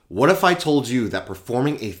What if I told you that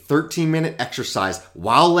performing a 13-minute exercise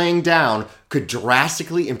while laying down could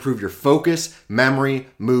drastically improve your focus, memory,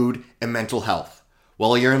 mood, and mental health?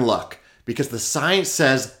 Well, you're in luck, because the science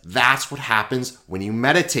says that's what happens when you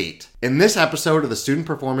meditate. In this episode of the Student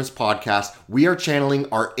Performance Podcast, we are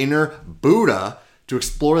channeling our inner Buddha to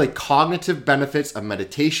explore the cognitive benefits of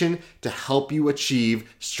meditation to help you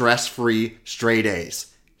achieve stress-free straight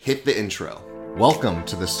A's. Hit the intro. Welcome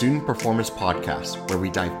to the Student Performance Podcast, where we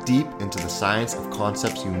dive deep into the science of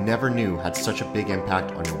concepts you never knew had such a big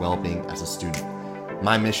impact on your well-being as a student.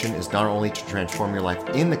 My mission is not only to transform your life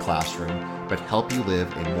in the classroom, but help you live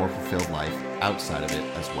a more fulfilled life outside of it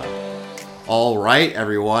as well. All right,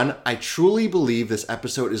 everyone, I truly believe this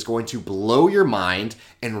episode is going to blow your mind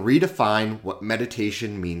and redefine what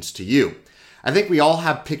meditation means to you. I think we all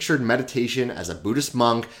have pictured meditation as a Buddhist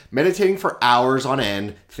monk meditating for hours on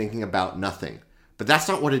end, thinking about nothing. But that's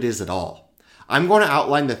not what it is at all. I'm going to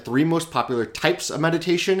outline the 3 most popular types of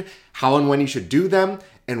meditation, how and when you should do them,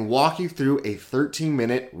 and walk you through a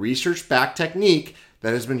 13-minute research-backed technique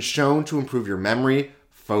that has been shown to improve your memory,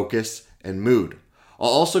 focus, and mood. I'll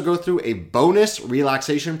also go through a bonus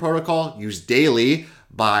relaxation protocol used daily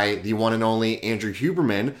by the one and only Andrew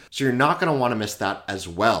Huberman, so you're not going to want to miss that as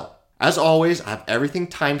well. As always, I have everything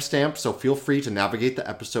timestamped, so feel free to navigate the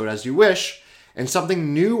episode as you wish. And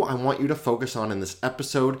something new I want you to focus on in this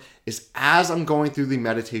episode is, as I'm going through the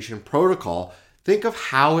meditation protocol, think of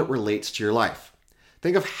how it relates to your life.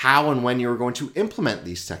 Think of how and when you're going to implement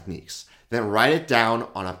these techniques. Then write it down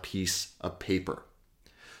on a piece of paper.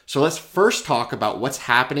 So let's first talk about what's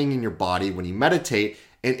happening in your body when you meditate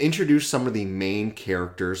and introduce some of the main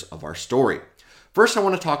characters of our story. First, I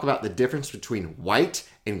want to talk about the difference between white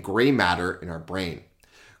and gray matter in our brain.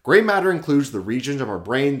 Gray matter includes the regions of our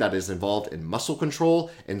brain that is involved in muscle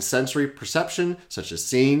control and sensory perception, such as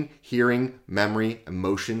seeing, hearing, memory,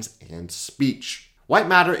 emotions, and speech. White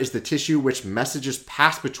matter is the tissue which messages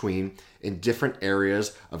pass between in different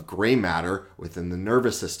areas of gray matter within the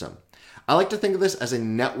nervous system. I like to think of this as a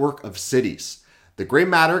network of cities. The gray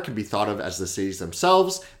matter can be thought of as the cities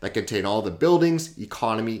themselves that contain all the buildings,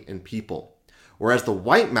 economy, and people. Whereas the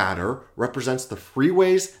white matter represents the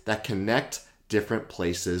freeways that connect different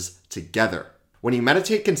places together. When you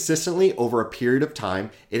meditate consistently over a period of time,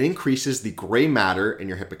 it increases the gray matter in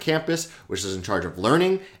your hippocampus, which is in charge of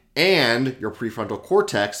learning, and your prefrontal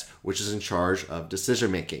cortex, which is in charge of decision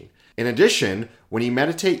making. In addition, when you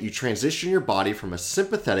meditate, you transition your body from a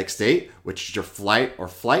sympathetic state, which is your flight or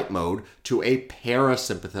flight mode, to a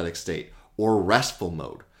parasympathetic state or restful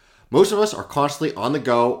mode. Most of us are constantly on the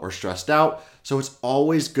go or stressed out, so it's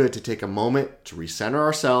always good to take a moment to recenter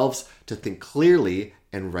ourselves, to think clearly,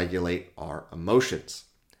 and regulate our emotions.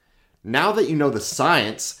 Now that you know the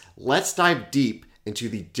science, let's dive deep into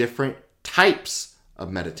the different types of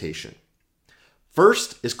meditation.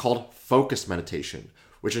 First is called focus meditation,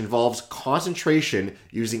 which involves concentration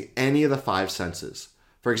using any of the 5 senses.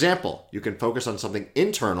 For example, you can focus on something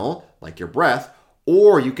internal, like your breath,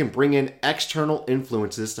 or you can bring in external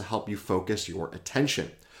influences to help you focus your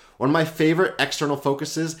attention. One of my favorite external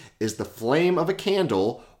focuses is the flame of a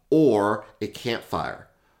candle or a campfire.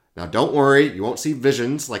 Now don't worry, you won't see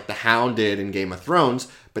visions like the Hound did in Game of Thrones,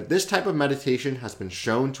 but this type of meditation has been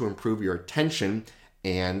shown to improve your attention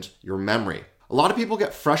and your memory. A lot of people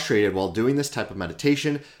get frustrated while doing this type of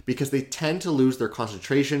meditation because they tend to lose their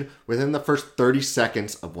concentration within the first 30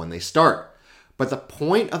 seconds of when they start. But the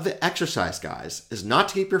point of the exercise, guys, is not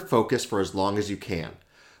to keep your focus for as long as you can.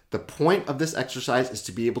 The point of this exercise is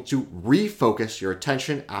to be able to refocus your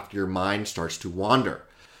attention after your mind starts to wander.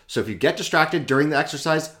 So if you get distracted during the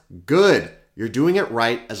exercise, good. You're doing it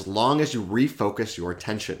right as long as you refocus your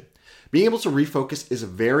attention. Being able to refocus is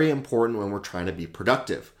very important when we're trying to be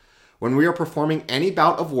productive. When we are performing any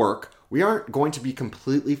bout of work, we aren't going to be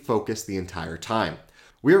completely focused the entire time.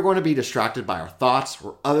 We are going to be distracted by our thoughts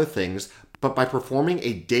or other things, but by performing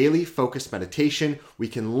a daily focused meditation, we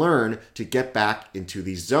can learn to get back into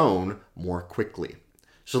the zone more quickly.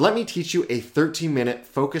 So let me teach you a 13-minute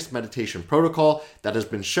focused meditation protocol that has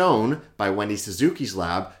been shown by Wendy Suzuki's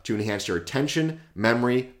lab to enhance your attention,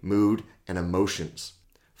 memory, mood, and emotions.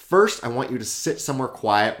 First, I want you to sit somewhere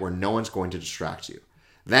quiet where no one's going to distract you.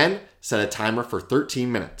 Then, set a timer for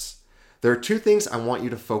 13 minutes. There are 2 things I want you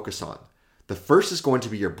to focus on. The first is going to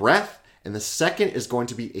be your breath, and the second is going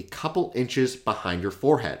to be a couple inches behind your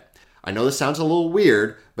forehead. I know this sounds a little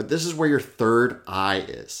weird, but this is where your third eye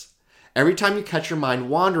is. Every time you catch your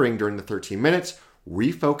mind wandering during the 13 minutes,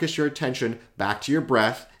 refocus your attention back to your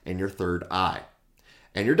breath and your third eye.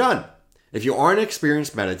 And you're done. If you are an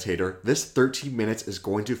experienced meditator, this 13 minutes is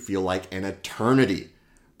going to feel like an eternity.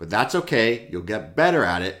 but that's okay. You'll get better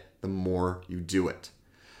at it the more you do it.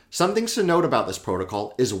 Some things to note about this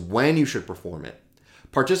protocol is when you should perform it.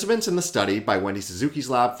 Participants in the study by Wendy Suzuki's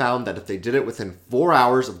lab found that if they did it within 4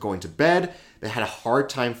 hours of going to bed, they had a hard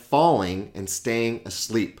time falling and staying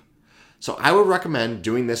asleep. So I would recommend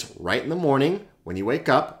doing this right in the morning when you wake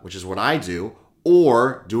up, which is what I do,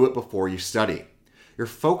 or do it before you study. Your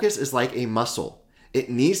focus is like a muscle. It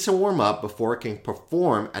needs to warm up before it can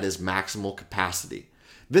perform at its maximal capacity.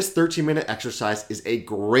 This 13-minute exercise is a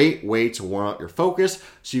great way to warm up your focus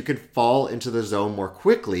so you can fall into the zone more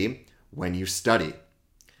quickly when you study.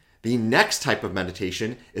 The next type of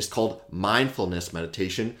meditation is called mindfulness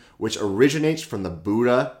meditation, which originates from the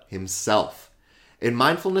Buddha himself. In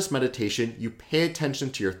mindfulness meditation, you pay attention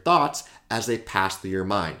to your thoughts as they pass through your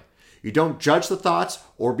mind. You don't judge the thoughts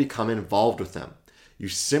or become involved with them. You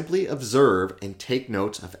simply observe and take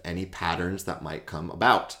notes of any patterns that might come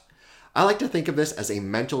about. I like to think of this as a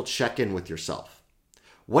mental check-in with yourself.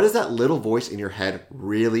 What is that little voice in your head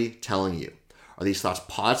really telling you? Are these thoughts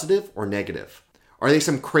positive or negative? Are they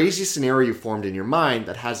some crazy scenario you formed in your mind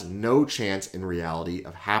that has no chance in reality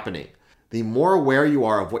of happening? The more aware you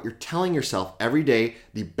are of what you're telling yourself every day,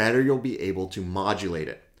 the better you'll be able to modulate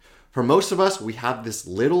it. For most of us, we have this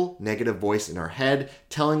little negative voice in our head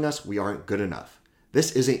telling us we aren't good enough.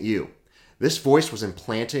 This isn't you. This voice was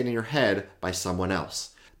implanted in your head by someone else.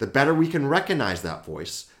 The better we can recognize that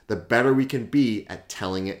voice, the better we can be at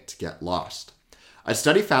telling it to get lost. A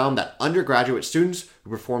study found that undergraduate students who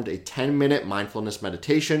performed a 10-minute mindfulness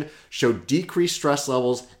meditation showed decreased stress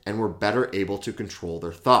levels and were better able to control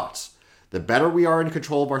their thoughts. The better we are in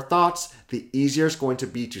control of our thoughts, the easier it's going to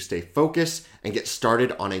be to stay focused and get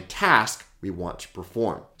started on a task we want to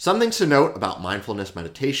perform. Some things to note about mindfulness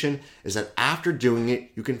meditation is that after doing it,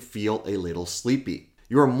 you can feel a little sleepy.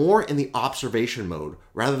 You are more in the observation mode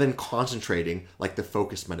rather than concentrating like the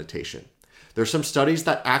focus meditation. There are some studies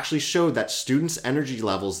that actually showed that students' energy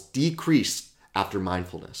levels decreased after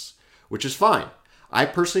mindfulness, which is fine. I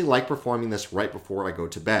personally like performing this right before I go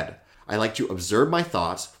to bed. I like to observe my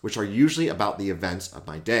thoughts, which are usually about the events of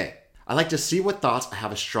my day. I like to see what thoughts I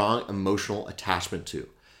have a strong emotional attachment to.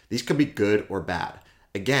 These could be good or bad.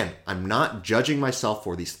 Again, I'm not judging myself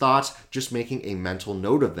for these thoughts, just making a mental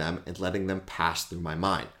note of them and letting them pass through my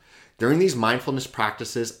mind. During these mindfulness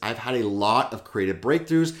practices, I've had a lot of creative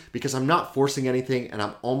breakthroughs because I'm not forcing anything and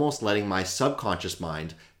I'm almost letting my subconscious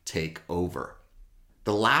mind take over.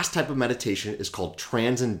 The last type of meditation is called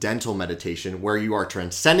transcendental meditation, where you are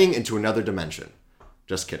transcending into another dimension.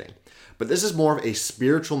 Just kidding. But this is more of a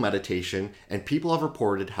spiritual meditation, and people have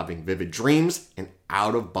reported having vivid dreams and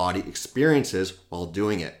out-of-body experiences while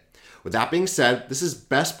doing it. With that being said, this is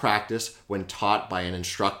best practice when taught by an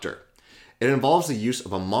instructor. It involves the use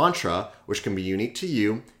of a mantra, which can be unique to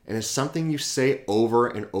you, and is something you say over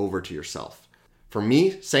and over to yourself. For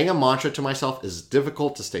me, saying a mantra to myself is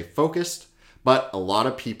difficult to stay focused, but a lot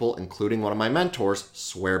of people, including one of my mentors,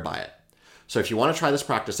 swear by it. So if you want to try this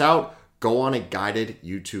practice out, go on a guided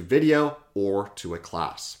YouTube video or to a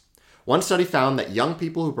class. One study found that young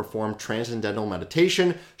people who performed transcendental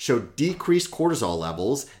meditation showed decreased cortisol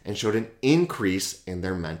levels and showed an increase in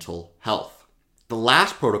their mental health. The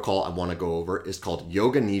last protocol I want to go over is called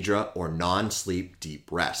Yoga Nidra, or non-sleep deep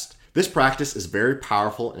rest. This practice is very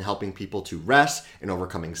powerful in helping people to rest and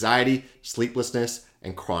overcome anxiety, sleeplessness,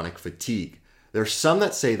 and chronic fatigue. There are some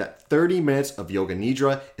that say that 30 minutes of Yoga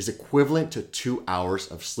Nidra is equivalent to 2 hours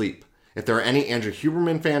of sleep. If there are any Andrew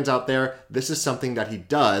Huberman fans out there, this is something that he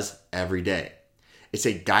does every day. It's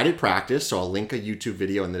a guided practice, so I'll link a YouTube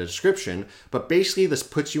video in the description, but basically this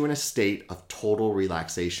puts you in a state of total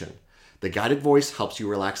relaxation. The guided voice helps you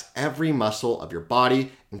relax every muscle of your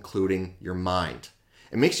body, including your mind.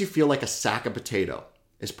 It makes you feel like a sack of potato.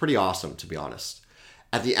 It's pretty awesome, to be honest.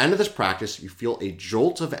 At the end of this practice, you feel a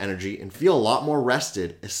jolt of energy and feel a lot more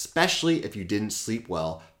rested, especially if you didn't sleep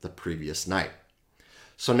well the previous night.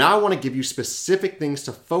 So now I want to give you specific things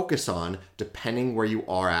to focus on depending where you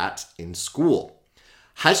are at in school.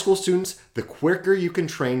 High school students, the quicker you can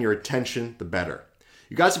train your attention, the better.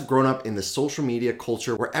 You guys have grown up in the social media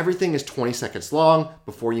culture where everything is 20 seconds long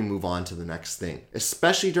before you move on to the next thing.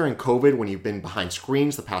 Especially during COVID, when you've been behind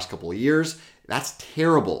screens the past couple of years, that's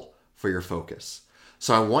terrible for your focus.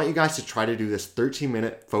 So I want you guys to try to do this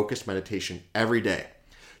 13-minute focused meditation every day.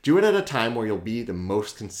 Do it at a time where you'll be the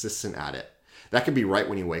most consistent at it. That could be right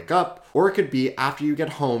when you wake up, or it could be after you get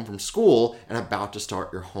home from school and about to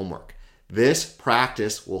start your homework. This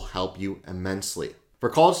practice will help you immensely. For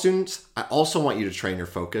college students, I also want you to train your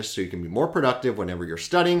focus so you can be more productive whenever you're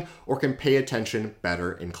studying or can pay attention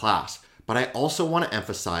better in class. But I also want to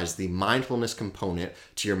emphasize the mindfulness component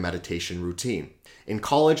to your meditation routine. In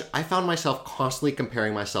college, I found myself constantly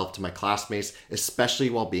comparing myself to my classmates, especially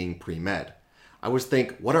while being pre-med. I would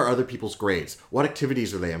think, what are other people's grades? What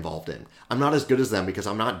activities are they involved in? I'm not as good as them because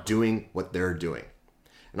I'm not doing what they're doing.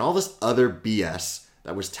 And all this other BS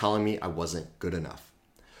that was telling me I wasn't good enough.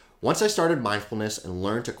 Once I started mindfulness and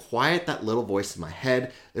learned to quiet that little voice in my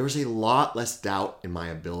head, there was a lot less doubt in my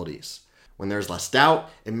abilities. When there's less doubt,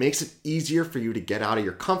 it makes it easier for you to get out of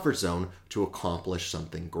your comfort zone to accomplish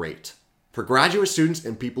something great. For graduate students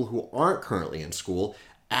and people who aren't currently in school,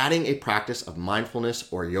 adding a practice of mindfulness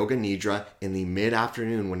or yoga nidra in the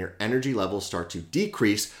mid-afternoon when your energy levels start to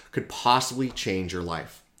decrease could possibly change your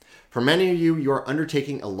life. For many of you, you are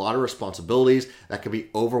undertaking a lot of responsibilities that can be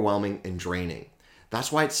overwhelming and draining. That's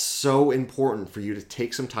why it's so important for you to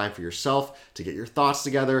take some time for yourself to get your thoughts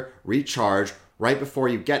together, recharge, right before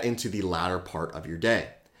you get into the latter part of your day.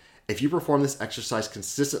 If you perform this exercise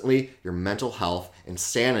consistently, your mental health and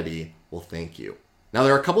sanity will thank you. Now,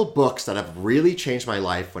 there are a couple books that have really changed my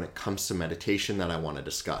life when it comes to meditation that I want to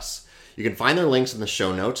discuss. You can find their links in the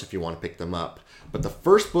show notes if you want to pick them up. But the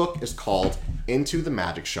first book is called Into the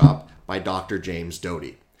Magic Shop by Dr. James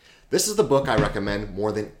Doty. This is the book I recommend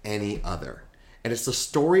more than any other. And it's the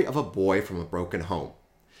story of a boy from a broken home.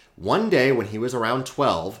 One day when he was around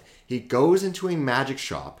 12, he goes into a magic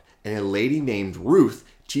shop and a lady named Ruth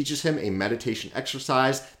teaches him a meditation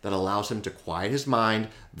exercise that allows him to quiet his mind,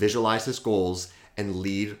 visualize his goals, and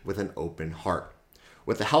lead with an open heart.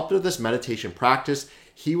 With the help of this meditation practice,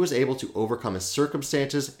 he was able to overcome his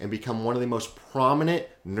circumstances and become one of the most prominent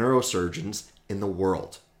neurosurgeons in the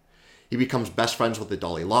world. He becomes best friends with the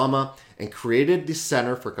Dalai Lama and created the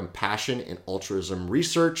Center for Compassion and Altruism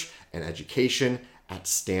Research and Education at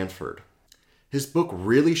Stanford. His book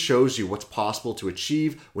really shows you what's possible to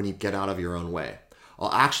achieve when you get out of your own way.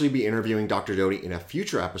 I'll actually be interviewing Dr. Doty in a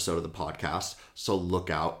future episode of the podcast, so look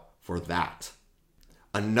out for that.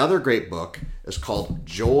 Another great book is called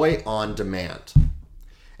Joy on Demand.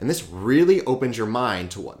 And this really opens your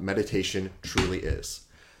mind to what meditation truly is.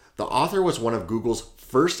 The author was one of Google's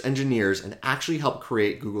first engineers and actually helped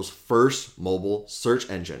create Google's first mobile search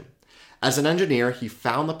engine. As an engineer, he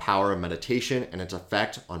found the power of meditation and its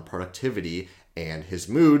effect on productivity and his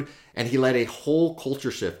mood, and he led a whole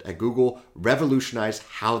culture shift at Google, revolutionized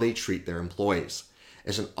how they treat their employees.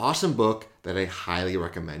 It's an awesome book that I highly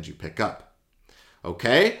recommend you pick up.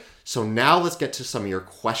 Okay, so now let's get to some of your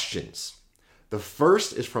questions. The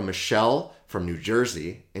first is from Michelle from New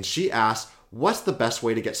Jersey, and she asks, what's the best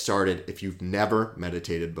way to get started if you've never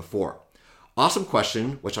meditated before? Awesome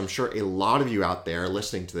question, which I'm sure a lot of you out there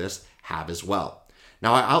listening to this have as well.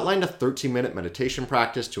 Now, I outlined a 13-minute meditation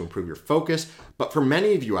practice to improve your focus, but for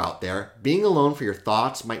many of you out there, being alone for your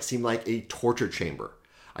thoughts might seem like a torture chamber.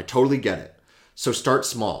 I totally get it. So start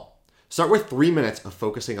small. Start with 3 minutes of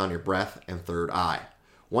focusing on your breath and third eye.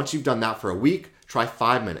 Once you've done that for a week, try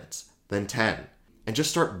 5 minutes, then 10, and just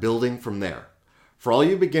start building from there. For all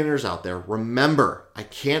you beginners out there, remember, I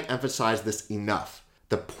can't emphasize this enough.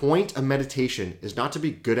 The point of meditation is not to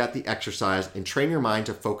be good at the exercise and train your mind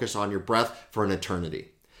to focus on your breath for an eternity.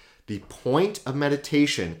 The point of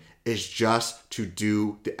meditation is just to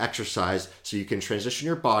do the exercise so you can transition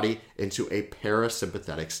your body into a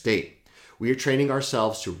parasympathetic state. We are training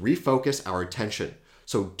ourselves to refocus our attention.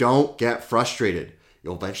 So don't get frustrated.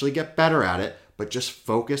 You'll eventually get better at it, but just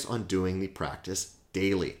focus on doing the practice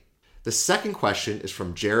daily. The second question is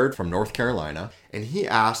from Jared from North Carolina, and he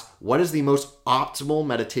asks, what is the most optimal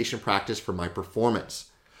meditation practice for my performance?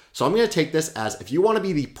 So I'm going to take this as, if you want to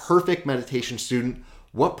be the perfect meditation student,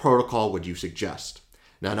 what protocol would you suggest?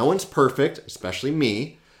 Now, no one's perfect, especially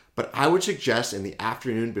me, but I would suggest in the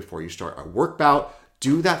afternoon before you start a work bout,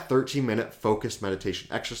 do that 13-minute focused meditation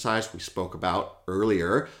exercise we spoke about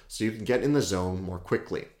earlier so you can get in the zone more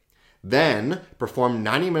quickly. Then perform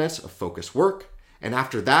 90 minutes of focused work, and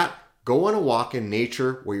after that, go on a walk in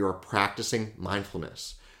nature where you are practicing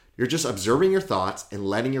mindfulness. You're just observing your thoughts and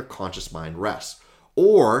letting your conscious mind rest.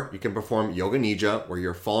 Or you can perform yoga nidra where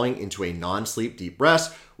you're falling into a non-sleep deep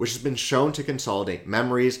rest, which has been shown to consolidate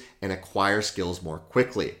memories and acquire skills more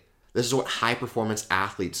quickly. This is what high performance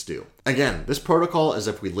athletes do. Again, this protocol is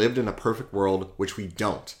if we lived in a perfect world, which we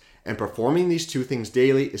don't. And performing these two things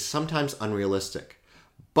daily is sometimes unrealistic.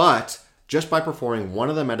 But just by performing one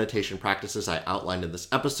of the meditation practices I outlined in this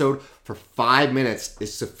episode for 5 minutes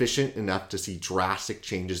is sufficient enough to see drastic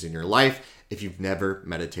changes in your life if you've never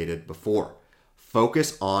meditated before.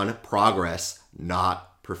 Focus on progress,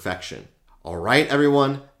 not perfection. All right,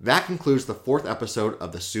 everyone, that concludes the 4th episode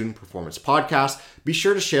of the Student Performance Podcast. Be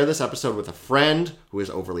sure to share this episode with a friend who is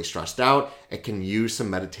overly stressed out and can use some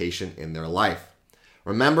meditation in their life.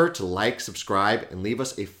 Remember to like, subscribe, and leave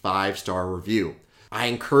us a 5-star review. I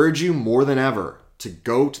encourage you more than ever to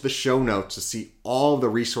go to the show notes to see all of the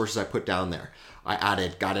resources I put down there. I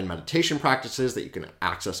added guided meditation practices that you can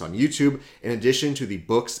access on YouTube, in addition to the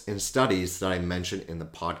books and studies that I mentioned in the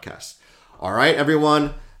podcast. All right,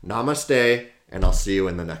 everyone, namaste, and I'll see you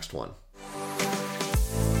in the next one.